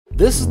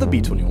This is the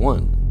B-21.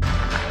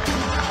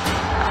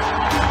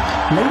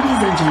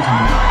 Ladies and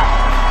gentlemen,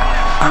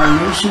 our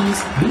nation's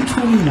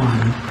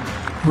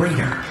B-21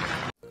 Raider.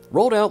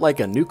 Rolled out like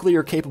a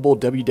nuclear-capable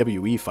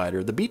WWE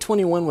fighter, the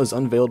B-21 was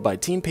unveiled by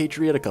Team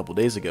Patriot a couple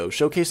days ago,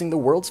 showcasing the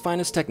world's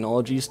finest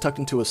technologies tucked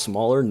into a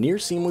smaller,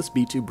 near-seamless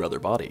B-2 brother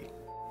body.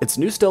 Its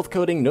new stealth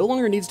coating no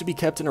longer needs to be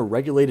kept in a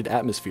regulated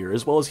atmosphere,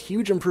 as well as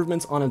huge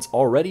improvements on its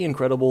already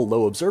incredible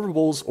low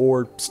observables,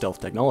 or stealth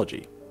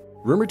technology.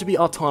 Rumored to be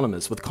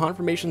autonomous with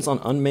confirmations on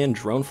unmanned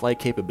drone flight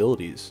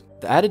capabilities,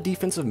 the added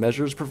defensive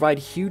measures provide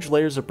huge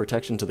layers of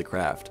protection to the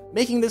craft,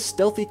 making this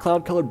stealthy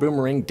cloud-colored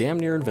boomerang damn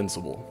near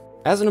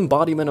invincible. As an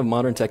embodiment of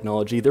modern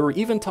technology, there were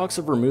even talks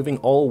of removing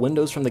all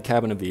windows from the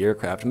cabin of the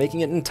aircraft,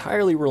 making it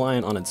entirely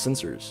reliant on its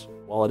sensors.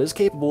 While it is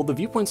capable, the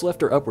viewpoints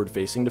left are upward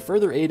facing to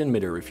further aid in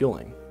mid-air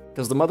refueling.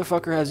 Because the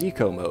motherfucker has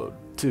eco mode,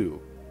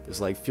 too.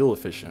 It's like fuel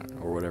efficient,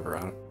 or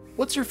whatever.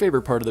 What's your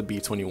favorite part of the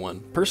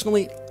B-21?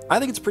 Personally, I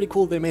think it's pretty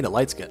cool they made a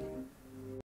light skin.